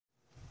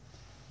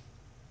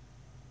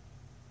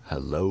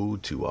Hello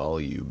to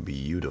all you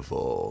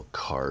beautiful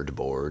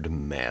cardboard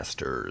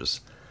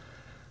masters.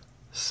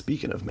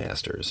 Speaking of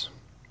masters,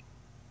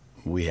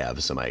 we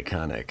have some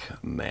iconic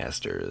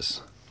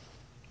masters.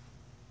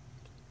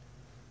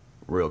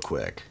 Real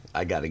quick,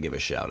 I gotta give a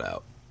shout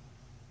out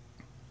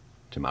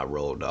to my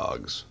road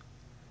dogs,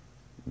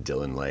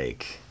 Dylan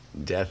Lake,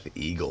 Death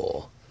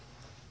Eagle,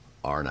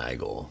 Arn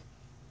Eigel,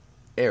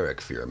 Eric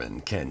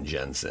Fearman, Ken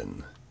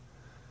Jensen,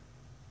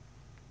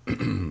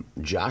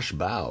 Josh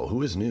Bow,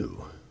 who is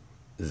new,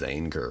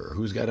 Zane Kerr,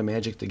 who's got a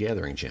Magic the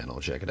Gathering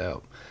channel, check it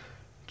out,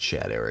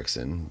 Chad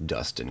Erickson,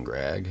 Dustin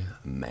Gregg,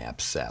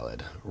 Map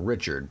Salad,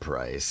 Richard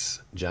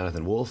Price,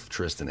 Jonathan Wolf,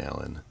 Tristan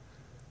Allen,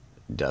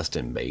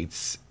 Dustin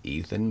Bates,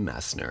 Ethan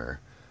Messner,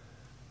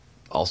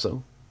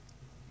 also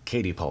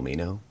Katie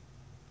Palmino,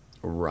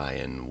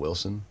 Ryan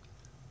Wilson,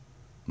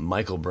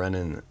 Michael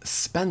Brennan,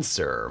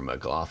 Spencer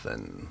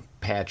McLaughlin,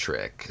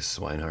 Patrick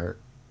Swinehart,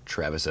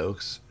 Travis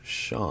Oakes,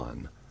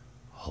 Sean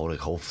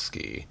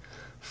Hodakowski,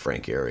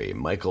 Frank Airy,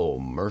 Michael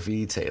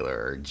Murphy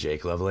Taylor,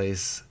 Jake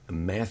Lovelace,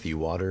 Matthew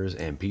Waters,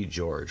 and Pete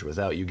George.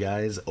 Without you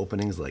guys,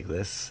 openings like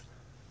this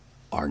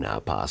are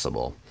not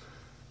possible.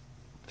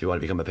 If you want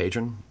to become a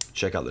patron,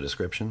 check out the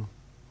description.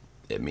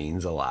 It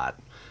means a lot.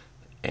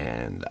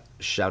 And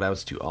shout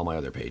outs to all my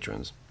other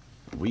patrons.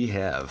 We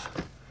have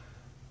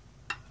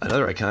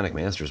another iconic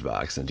Masters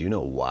box. And do you know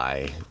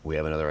why we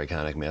have another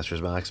iconic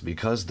Masters box?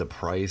 Because the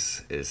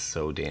price is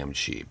so damn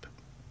cheap.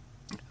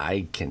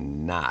 I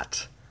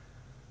cannot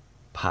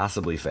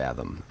possibly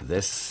fathom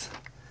this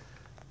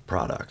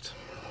product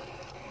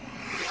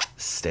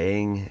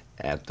staying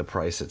at the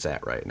price it's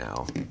at right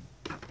now.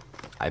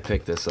 I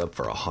picked this up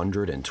for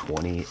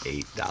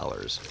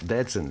 $128.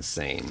 That's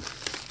insane.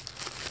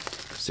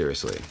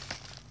 Seriously.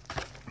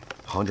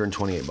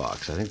 128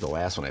 bucks. I think the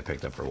last one I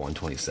picked up for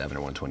 127 or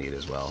 128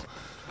 as well.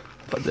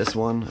 But this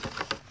one,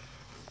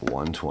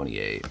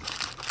 128.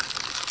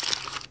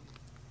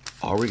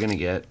 Are we going to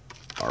get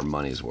our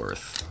money's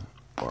worth?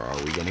 Or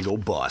are we going to go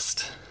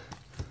bust?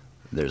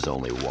 There's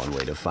only one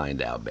way to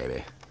find out,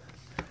 baby.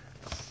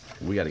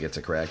 We got to get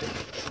to cracking.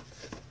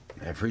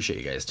 I appreciate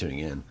you guys tuning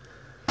in.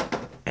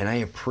 And I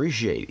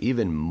appreciate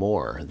even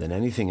more than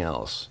anything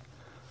else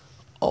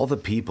all the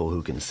people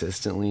who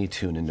consistently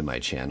tune into my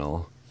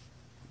channel,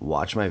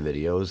 watch my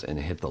videos, and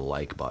hit the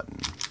like button.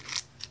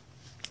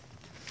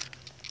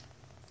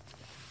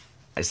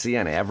 I see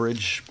on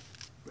average,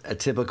 a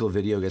typical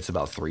video gets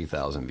about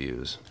 3,000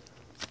 views.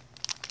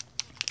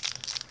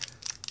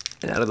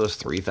 And out of those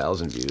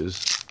 3,000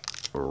 views,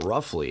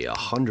 roughly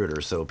 100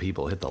 or so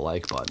people hit the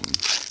like button.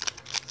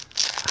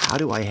 How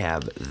do I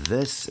have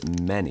this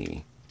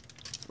many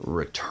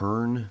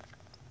return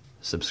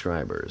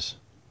subscribers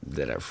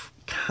that are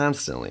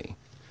constantly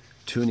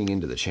tuning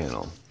into the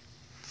channel,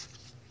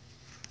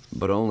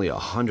 but only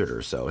 100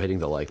 or so hitting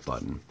the like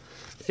button?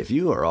 If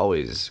you are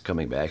always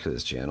coming back to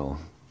this channel,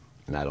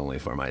 not only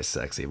for my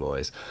sexy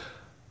voice,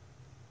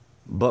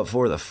 but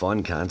for the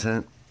fun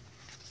content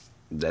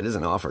that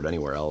isn't offered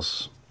anywhere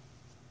else,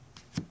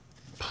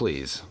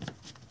 please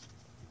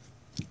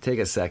take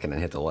a second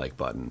and hit the like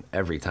button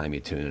every time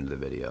you tune into the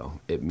video.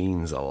 It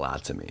means a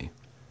lot to me.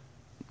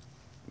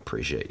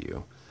 Appreciate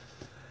you.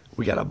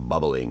 We got a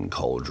bubbling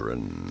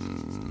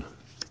cauldron,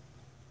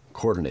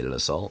 coordinated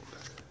assault,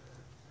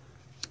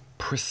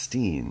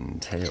 pristine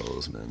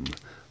talesman.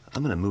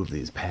 I'm gonna move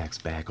these packs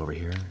back over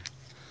here.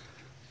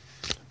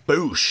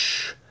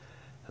 Boosh,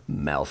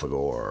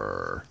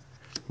 Malfagor.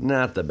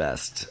 Not the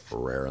best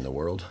rare in the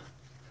world,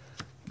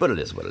 but it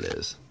is what it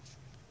is.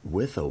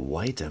 With a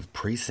white of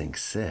Precinct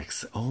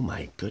 6. Oh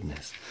my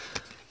goodness.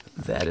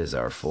 That is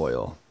our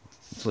foil.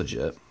 It's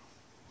legit.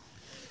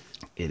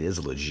 It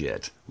is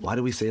legit. Why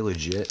do we say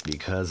legit?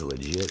 Because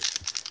legit,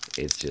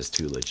 it's just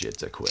too legit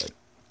to quit.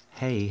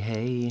 Hey,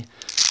 hey.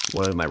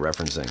 What am I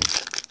referencing?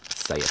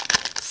 Say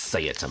it.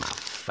 Say it to my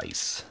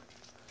face.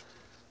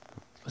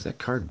 Was that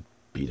card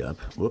beat up?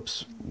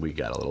 Whoops. We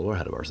got a little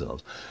ahead of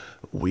ourselves.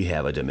 We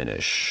have a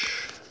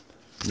Diminish.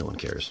 No one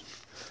cares.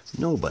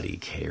 Nobody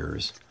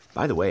cares.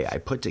 By the way, I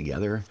put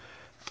together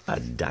a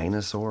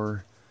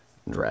dinosaur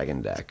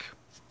dragon deck.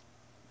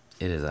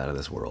 It is out of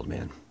this world,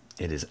 man.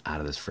 It is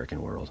out of this frickin'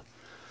 world.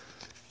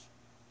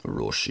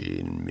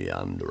 Roshin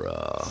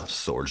Meandra,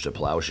 Swords to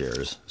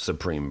Plowshares,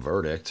 Supreme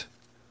Verdict.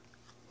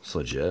 It's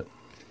legit.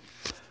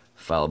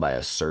 Followed by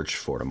a Search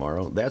for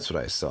Tomorrow. That's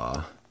what I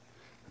saw.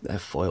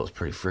 That foil is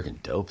pretty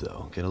freaking dope,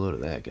 though. Get a load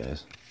of that,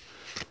 guys.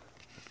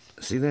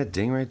 See that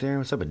ding right there?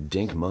 What's up with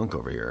Dink Monk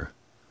over here?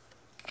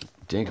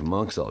 Dink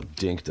Monk's all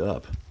dinked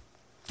up.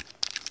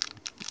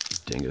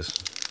 Dingus.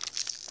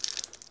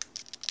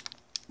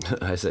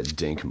 I said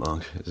Dink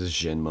Monk. This is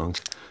Jin Monk.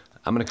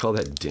 I'm going to call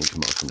that Dink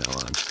Monk from now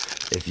on.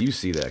 If you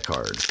see that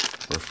card,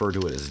 refer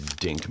to it as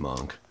Dink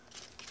Monk.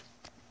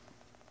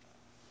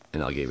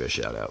 And I'll give you a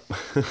shout out.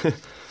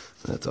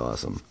 That's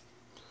awesome.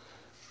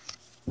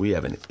 We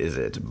have an Is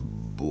It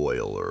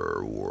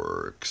Boiler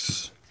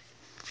Works.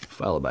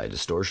 Followed by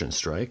Distortion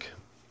Strike.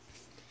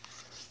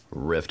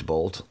 Rift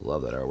Bolt.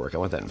 Love that artwork. I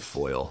want that in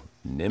foil.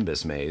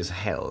 Nimbus Maze.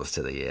 Hells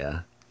to the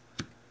yeah.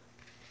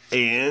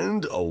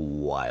 And a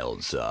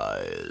wild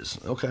size.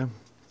 Okay.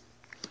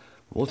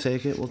 We'll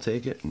take it. We'll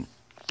take it.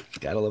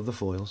 Gotta love the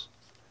foils.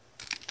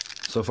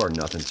 So far,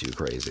 nothing too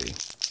crazy.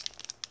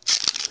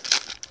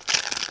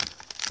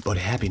 But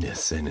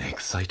happiness and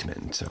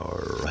excitement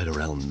are right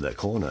around the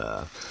corner.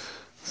 Let's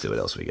see what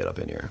else we get up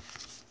in here.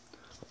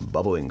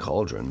 Bubbling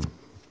Cauldron.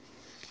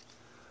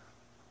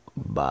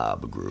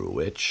 Bob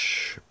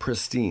Gruwich.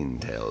 Pristine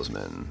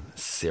Talisman.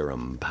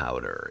 Serum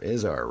Powder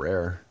is our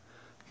rare.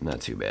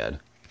 Not too bad.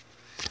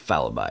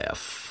 Followed by a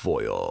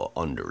foil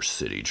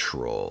Undercity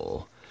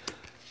Troll.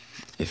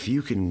 If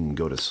you can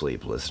go to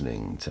sleep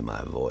listening to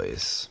my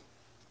voice,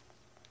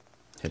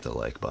 hit the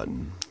like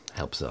button.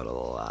 Helps out a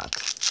lot.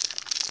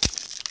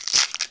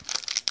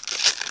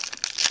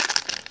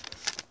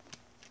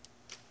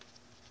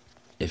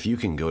 If you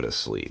can go to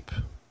sleep,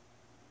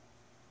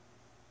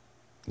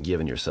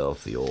 giving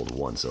yourself the old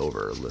once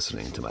over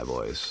listening to my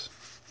voice,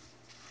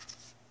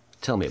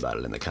 tell me about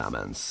it in the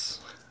comments.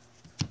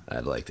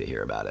 I'd like to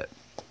hear about it.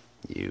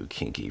 You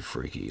kinky,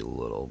 freaky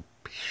little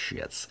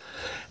shits.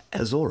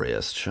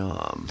 Azorius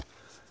Charm.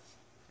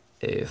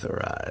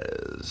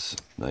 Aetherize.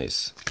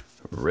 Nice.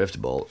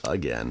 Rift Bolt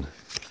again.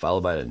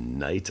 Followed by a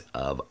Knight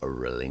of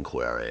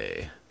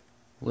Relinquary.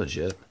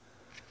 Legit.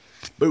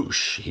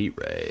 Boosh. Heat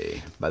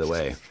Ray. By the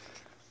way,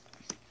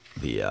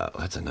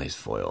 that's a nice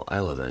foil. I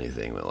love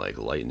anything with like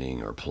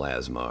lightning or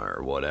plasma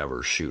or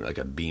whatever shooting, like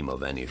a beam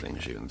of anything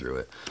shooting through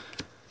it.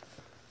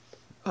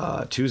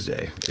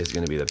 Tuesday is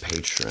going to be the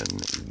patron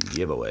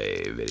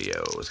giveaway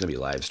video. It's going to be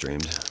live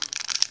streamed.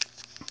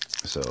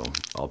 So,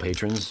 all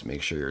patrons,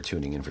 make sure you're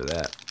tuning in for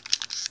that.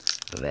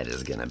 That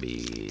is going to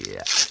be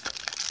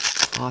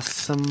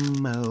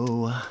awesome.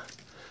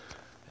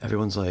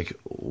 Everyone's like,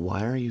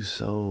 why are you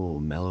so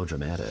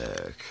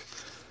melodramatic?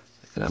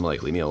 And I'm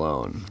like, leave me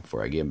alone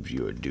before I give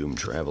you a Doom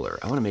Traveler.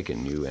 I want to make a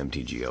new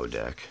MTGO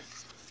deck.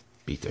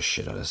 Beat the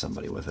shit out of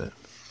somebody with it.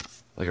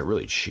 Like a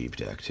really cheap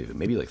deck, too.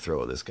 Maybe like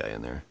throw this guy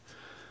in there.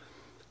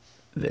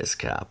 This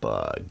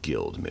Kappa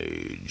Guild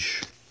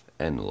Mage.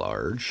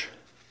 Enlarge.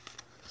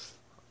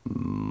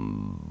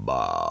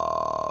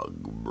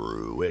 Bog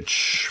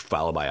Brewitch.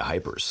 Followed by a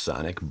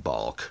Hypersonic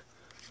Bulk.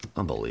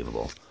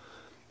 Unbelievable.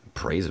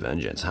 Praise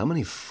Vengeance. How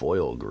many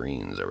foil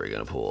greens are we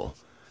going to pull?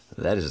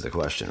 That is the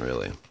question,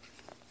 really.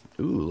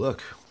 Ooh,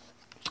 look.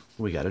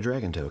 We got a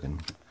dragon token.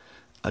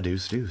 A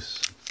deuce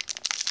deuce.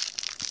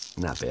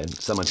 Not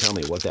bad. Someone tell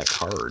me what that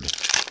card,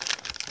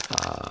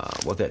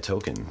 what that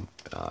token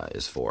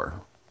is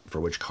for. For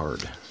which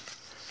card?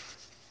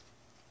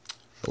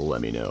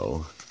 Let me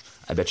know.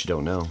 I bet you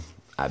don't know.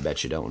 I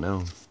bet you don't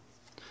know.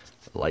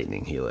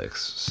 Lightning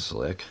Helix.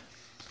 Slick.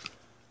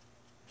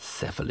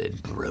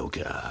 Cephalid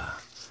Broca.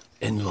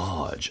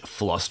 Enlarge.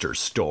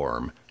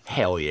 Flusterstorm.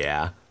 Hell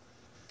yeah.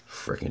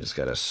 Freaking just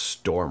got a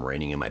storm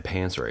raining in my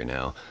pants right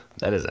now.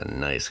 That is a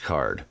nice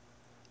card.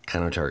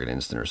 Counter target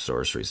instant or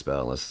sorcery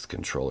spell unless the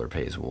controller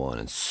pays 1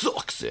 and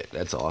sucks it.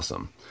 That's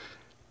awesome.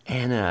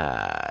 And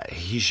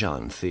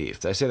Hishan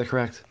Thief. Did I say that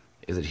correct?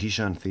 Is it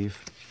Hishan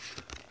Thief?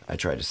 I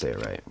tried to say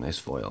it right. Nice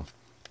foil.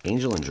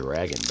 Angel and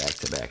Dragon back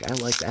to back. I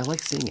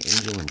like seeing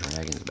Angel and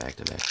Dragons back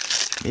to back.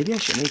 Maybe I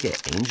should make an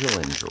Angel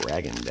and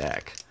Dragon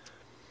deck.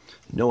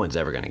 No one's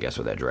ever going to guess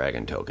where that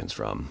dragon token's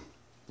from.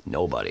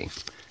 Nobody.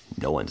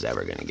 No one's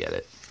ever going to get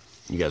it.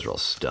 You guys are all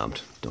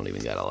stumped. Don't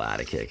even got a lot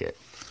to kick it.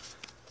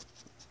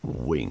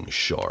 Wing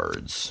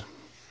Shards.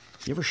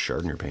 You ever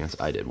shard in your pants?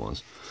 I did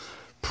once.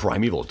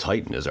 Primeval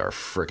Titan is our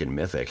frickin'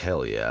 mythic.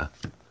 Hell yeah.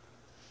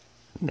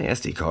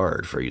 Nasty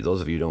card. For you, those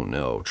of you who don't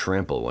know,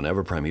 trample.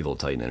 Whenever Primeval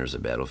Titan enters the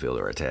battlefield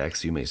or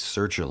attacks, you may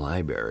search your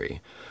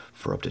library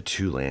for up to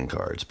 2 land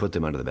cards. Put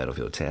them onto the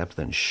battlefield tapped,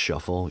 then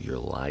shuffle your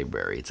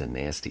library. It's a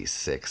nasty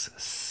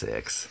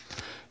 6/6.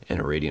 And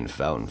a Radiant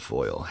Fountain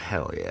foil.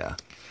 Hell yeah.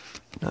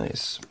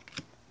 Nice.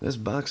 This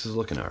box is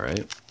looking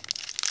alright.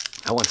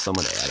 I want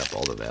someone to add up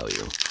all the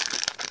value.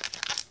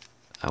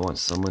 I want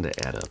someone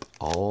to add up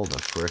all the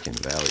frickin'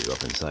 value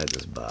up inside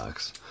this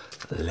box.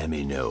 Let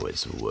me know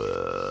it's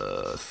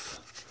worth.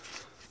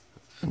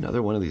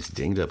 Another one of these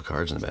dinged up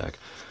cards in the back.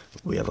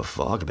 We have a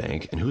Fog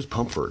Bank, and who's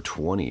pumped for the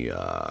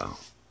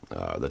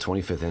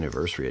 25th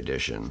anniversary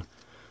edition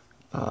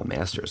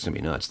Master? It's gonna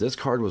be nuts. This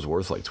card was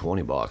worth like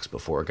 $20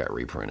 before it got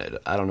reprinted.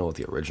 I don't know what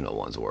the original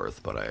one's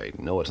worth, but I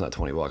know it's not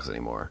 $20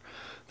 anymore.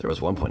 There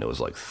was one point it was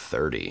like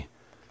 30.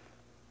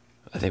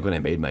 I think when I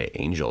made my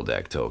Angel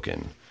deck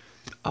token,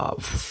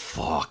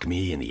 fuck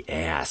me in the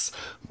ass.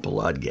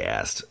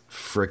 Bloodghast,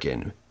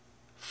 frickin'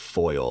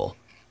 foil.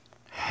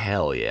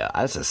 Hell yeah.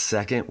 That's the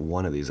second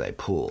one of these I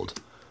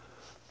pulled.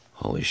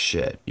 Holy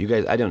shit. You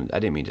guys, I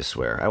didn't mean to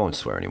swear. I won't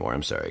swear anymore.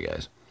 I'm sorry,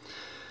 guys.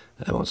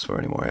 I won't swear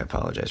anymore. I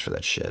apologize for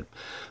that shit.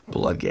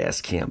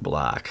 Bloodghast can't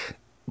block.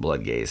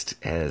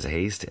 Bloodghast has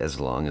haste as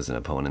long as an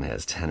opponent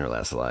has 10 or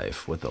less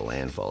life with the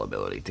landfall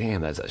ability.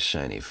 Damn, that's a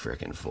shiny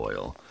frickin'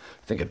 foil.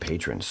 I think a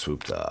patron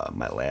swooped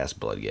my last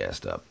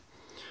Bloodghast up.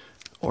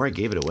 Or I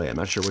gave it away. I'm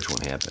not sure which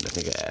one happened. I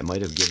think I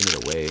might have given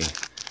it away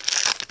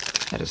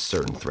at a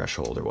certain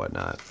threshold or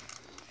whatnot.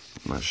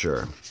 I'm not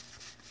sure.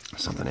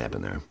 Something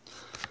happened there.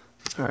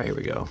 Alright, here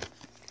we go.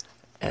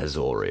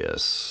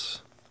 Azorius.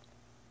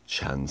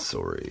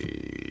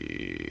 Chancery.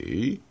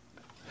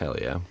 Hell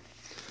yeah.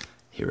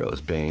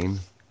 Hero's Bane.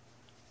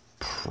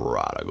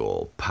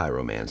 Prodigal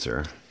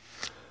Pyromancer.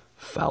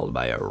 Followed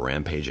by a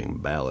Rampaging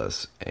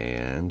Ballast.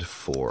 And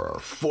for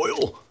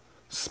foil,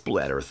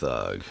 Splatter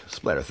Thug.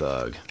 Splatter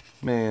Thug.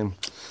 Man,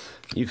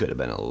 you could have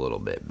been a little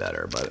bit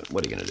better, but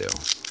what are you going to do?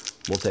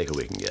 We'll take what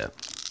we can get.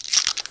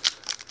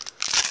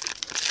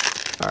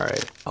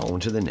 Alright, on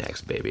to the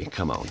next, baby.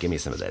 Come on, give me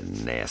some of that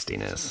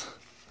nastiness.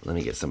 Let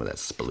me get some of that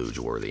splooge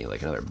worthy,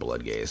 like another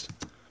Bloodgaze.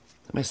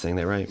 Am I saying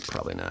that right?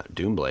 Probably not.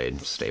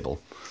 Doomblade,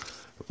 staple.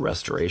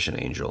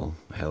 Restoration Angel.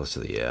 Hells to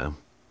the yeah.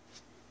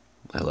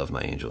 I love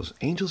my angels.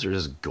 Angels are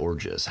just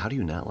gorgeous. How do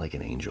you not like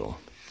an angel?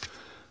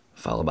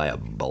 Followed by a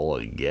Bowl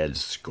of Ged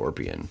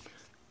Scorpion.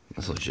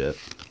 That's legit.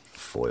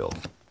 Foil.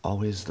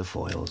 Always the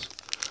foils.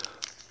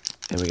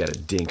 And we got a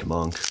Dink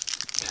Monk.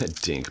 A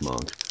Dink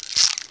Monk.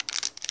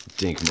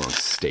 Dink Monk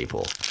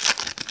staple.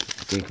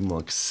 Dink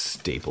Monk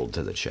stapled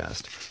to the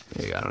chest.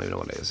 I don't even know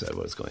what I said.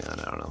 What's going on?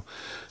 I don't know.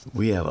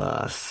 We have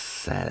a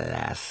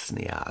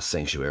Salasnia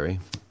Sanctuary.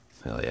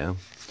 Hell yeah.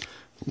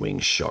 Wing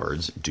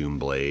Shards.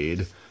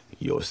 Doomblade.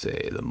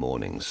 Yosei the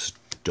Morning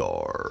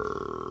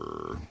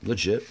Star.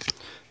 Legit.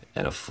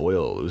 And a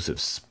foil elusive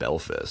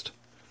Spellfist.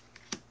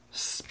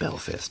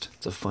 Spellfist.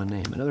 It's a fun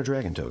name. Another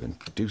dragon token.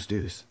 Deuce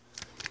deuce.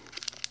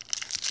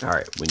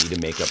 Alright, we need to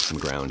make up some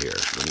ground here.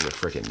 We need a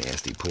freaking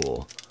nasty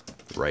pool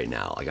right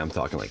now. Like, I'm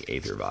talking like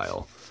Aether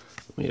Vial.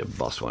 We need to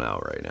bust one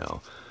out right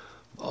now.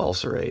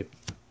 Ulcerate.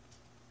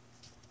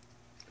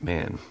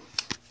 Man.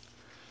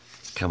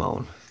 Come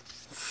on.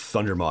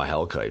 Thundermaw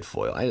Hellkite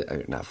foil.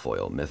 Not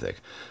foil,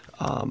 mythic.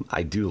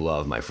 I do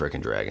love my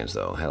freaking dragons,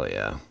 though. Hell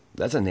yeah.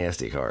 That's a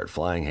nasty card.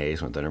 Flying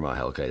Haste. When Thundermaw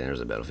Hellkite enters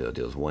the battlefield,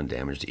 deals 1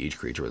 damage to each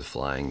creature with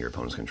flying your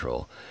opponent's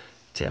control.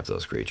 Tap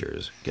those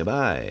creatures.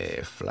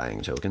 Goodbye,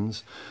 flying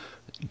tokens.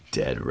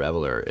 Dead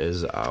Reveler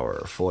is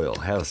our foil.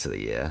 Hells to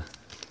the yeah.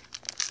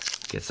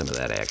 Get some of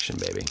that action,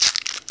 baby.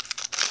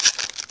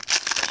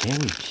 Can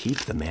we keep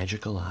the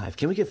magic alive?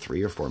 Can we get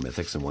 3 or 4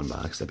 mythics in one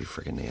box? That'd be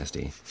freaking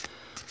nasty.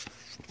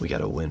 We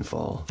got a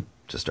Windfall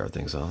to start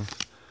things off.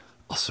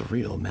 A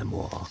Surreal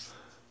Memoir.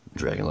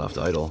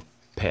 Dragonloft Idol.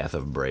 Path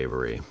of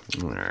Bravery.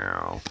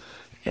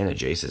 And a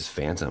Jace's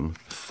Phantom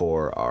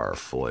for our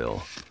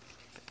foil.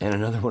 And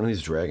another one of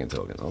these dragon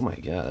tokens. Oh my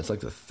god, that's like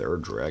the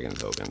 3rd dragon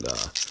token.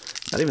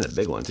 Not even the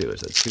big one, too.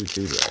 It's a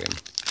 2/2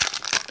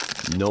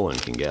 dragon. No one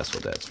can guess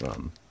what that's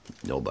from.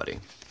 Nobody.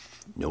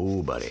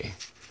 Nobody.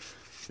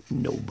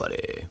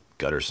 Nobody.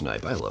 Gutter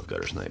Snipe. I love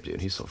Gutter Snipe,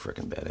 dude. He's so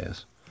freaking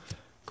badass.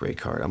 Great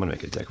card. I'm going to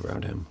make a deck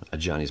around him. A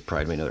Johnny's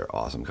Pridemate, another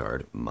awesome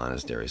card.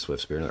 Monastery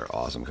Swiftspear, another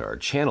awesome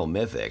card. Channel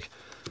Mythic.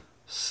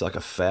 Suck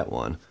a fat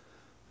one.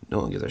 No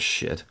one gives a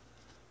shit.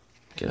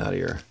 Get out of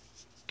here.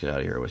 Get out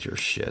of here with your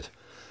shit.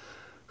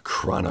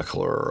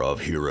 Chronicler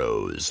of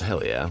Heroes.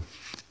 Hell yeah.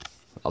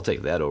 I'll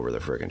take that over the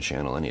friggin'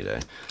 channel any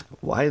day.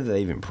 Why did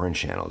they even print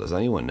channel? Does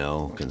anyone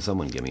know? Can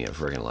someone give me a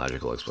friggin'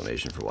 logical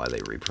explanation for why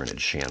they reprinted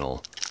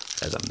channel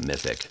as a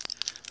mythic?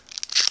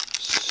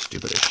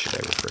 Stupidest shit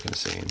I've ever friggin'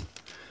 seen.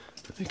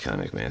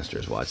 Iconic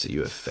Masters. Watsy,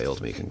 you have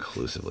failed me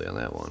conclusively on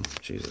that one.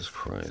 Jesus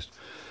Christ.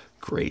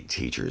 Great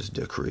Teacher's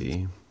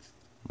Decree.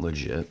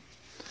 Legit.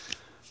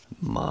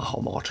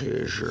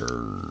 Mahamatish.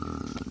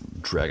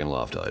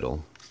 Dragonloft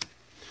Idol.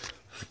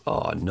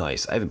 Oh,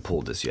 nice. I haven't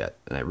pulled this yet,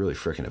 and I really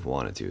frickin' have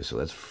wanted to, so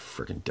that's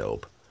frickin'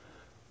 dope.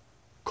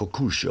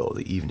 Kokusho,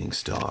 the Evening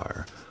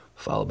Star,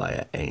 followed by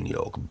a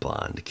Anyok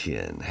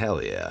Bondkin.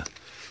 Hell yeah.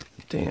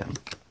 Damn.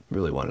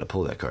 Really wanted to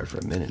pull that card for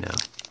a minute now.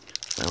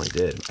 Finally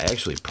did. I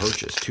actually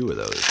purchased 2 of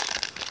those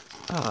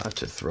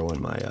to throw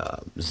in my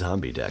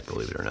zombie deck,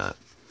 believe it or not,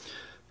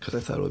 because I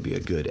thought it would be a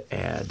good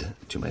add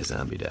to my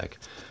zombie deck.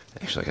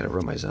 Actually, I gotta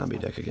run my zombie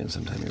deck again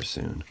sometime here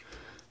soon.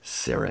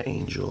 Sarah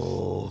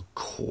Angel,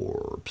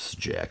 Corpse,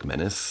 Jack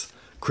Menace,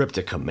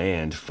 Cryptic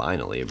Command,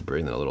 finally,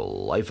 bringing a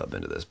little life up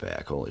into this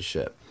pack. Holy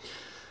shit.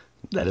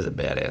 That is a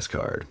badass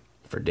card,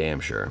 for damn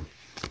sure.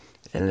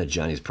 And then a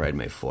Johnny's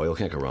Pridemate foil,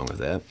 can't go wrong with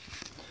that.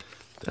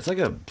 That's like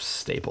a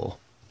staple.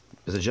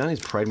 Is a Johnny's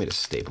Pridemate a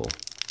staple?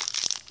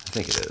 I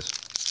think it is.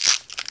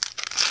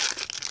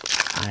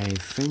 I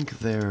think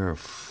they're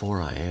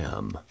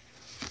 4IM.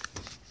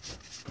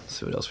 Let's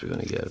see what else we're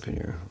going to get up in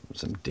here.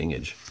 Some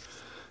dingage.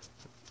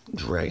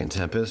 Dragon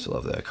Tempest,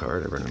 love that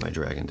card. I run in my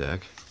dragon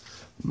deck.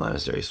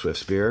 Monastery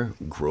Swiftspear,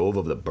 Grove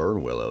of the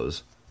Burn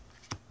Willows.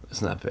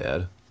 That's not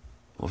bad.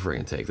 We'll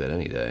freaking take that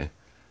any day.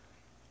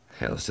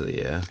 Hells to the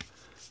yeah.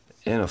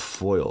 And a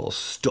foil,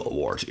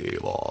 Stalwart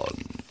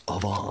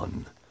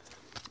Avon.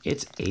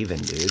 It's Avon,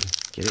 dude.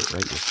 Get it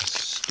right, you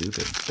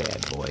stupid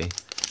bad boy.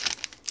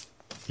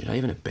 You're not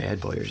even a bad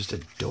boy, you're just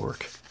a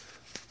dork.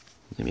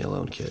 Leave me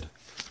alone, kid.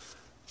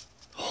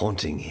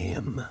 Haunting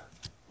Him.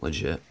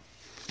 Legit.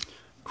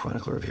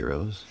 Chronicler of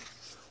Heroes.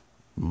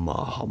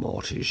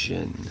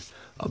 Mahamatish.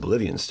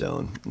 Oblivion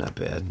Stone. Not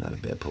bad. Not a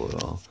bad pull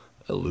at all.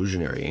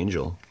 Illusionary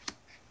Angel.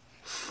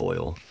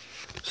 Foil.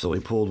 So we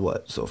pulled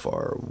what so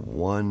far?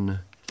 1.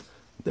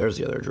 There's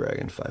the other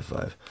dragon.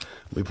 5/5.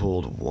 We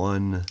pulled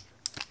 1,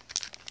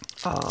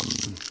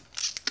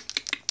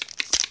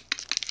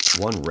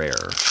 One rare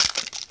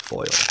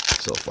foil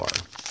so far.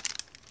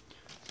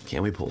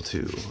 Can we pull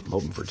two? I'm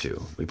hoping for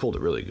two. We pulled a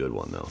really good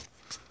one, though.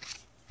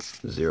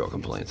 Zero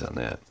complaints on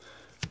that.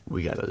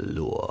 We got a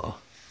Lure.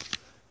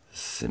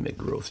 Simic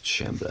Growth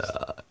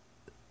Chamber.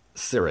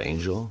 Sarah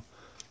Angel.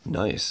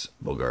 Nice.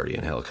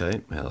 Bogardian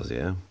Hellkite. Hells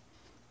yeah.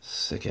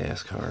 Sick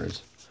ass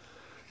cards.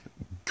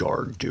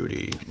 Guard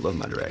Duty. Love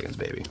my dragons,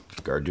 baby.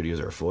 Guard Duty is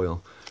our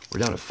foil. We're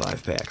down to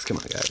 5 packs. Come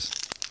on, guys.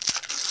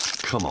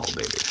 Come on,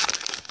 baby.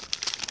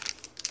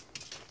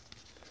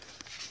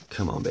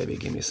 Come on, baby.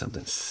 Give me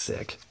something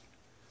sick.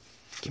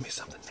 Give me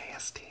something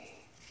nasty.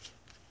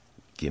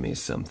 Give me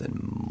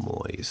something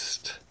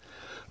moist.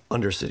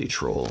 Undercity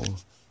Troll.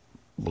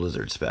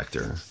 Blizzard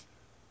Spectre.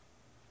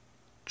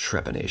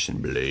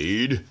 Trepanation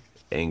Blade.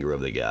 Anger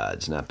of the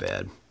Gods. Not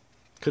bad.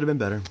 Could have been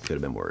better. Could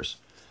have been worse.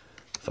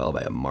 Followed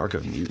by a Mark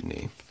of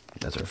Mutiny.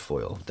 That's our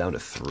foil. Down to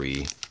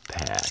 3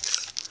 packs.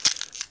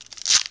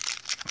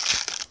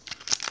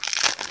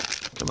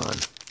 Come on.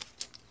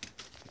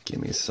 Give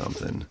me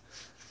something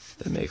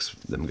that makes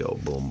them go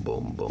boom,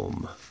 boom,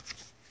 boom.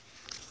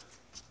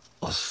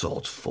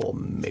 Assault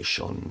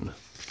Formation.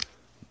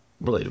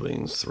 Blade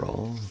Wings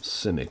Thrall.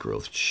 Simic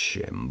Growth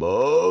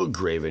Chamber.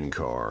 Graven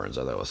Cards.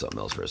 I thought it was something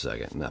else for a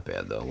second. Not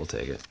bad, though. We'll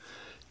take it.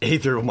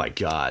 Aether. Oh, my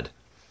God.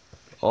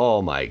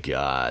 Oh, my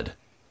God.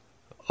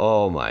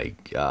 Oh, my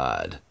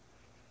God.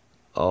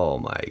 Oh,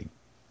 my.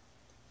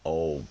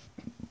 Oh.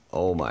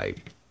 Oh, my.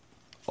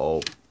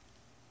 Oh.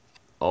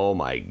 Oh,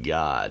 my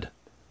God.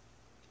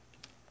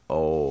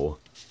 Oh,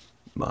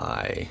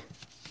 my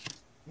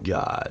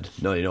God.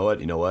 No, you know what?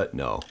 You know what?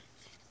 No.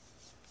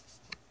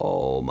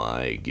 Oh,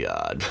 my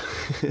God.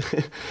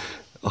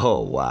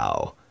 Oh,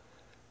 wow.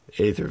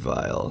 Aether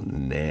Vial.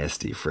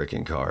 Nasty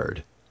freaking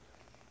card.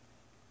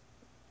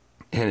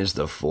 And it's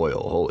the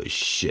foil. Holy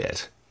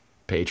shit.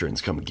 Patrons,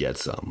 come get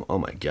some. Oh,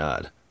 my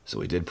God. So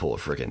we did pull a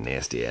freaking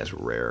nasty-ass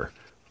rare.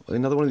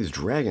 Another one of these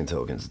dragon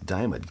tokens.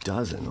 Dime a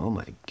dozen. Oh,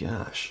 my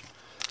gosh.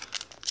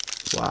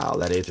 Wow,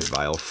 that Aether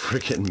Vial,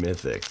 freaking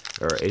mythic.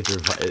 Or Aether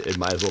Vial, it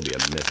might as well be a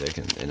mythic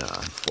in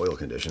foil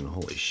condition.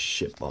 Holy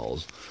shit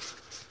balls.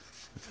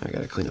 I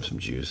gotta clean up some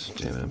juice.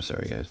 Damn it, I'm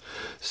sorry, guys.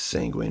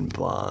 Sanguine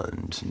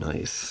Bond.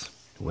 Nice.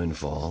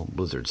 Windfall.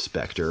 Blizzard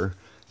Spectre.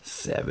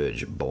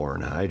 Savage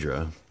Born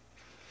Hydra.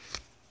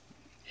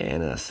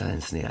 And a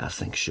Sansnia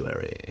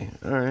Sanctuary.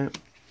 Alright.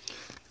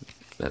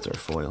 That's our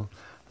foil.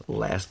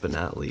 Last but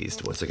not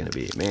least, what's it gonna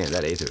be? Man,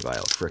 that Aether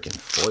Vial freaking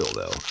foil,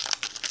 though.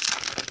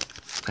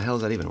 The hell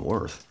is that even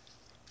worth?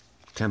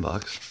 $10?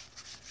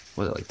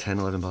 Was it like 10,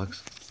 11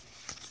 bucks?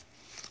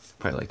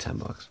 Probably like 10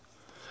 bucks.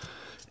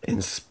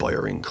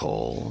 Inspiring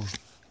Call.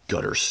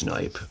 Gutter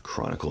Snipe.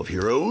 Chronicle of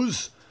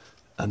Heroes.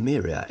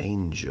 Amiria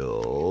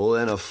Angel.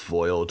 And a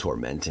foil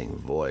Tormenting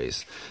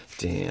Voice.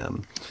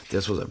 Damn.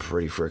 This was a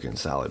pretty freaking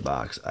solid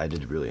box. I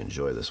did really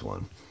enjoy this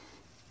one.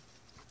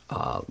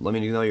 Let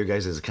me know your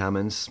guys'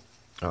 comments.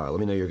 Let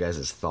me know your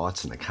guys'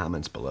 thoughts in the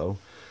comments below.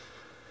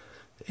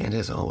 And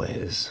as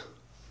always,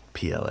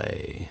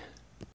 PLA.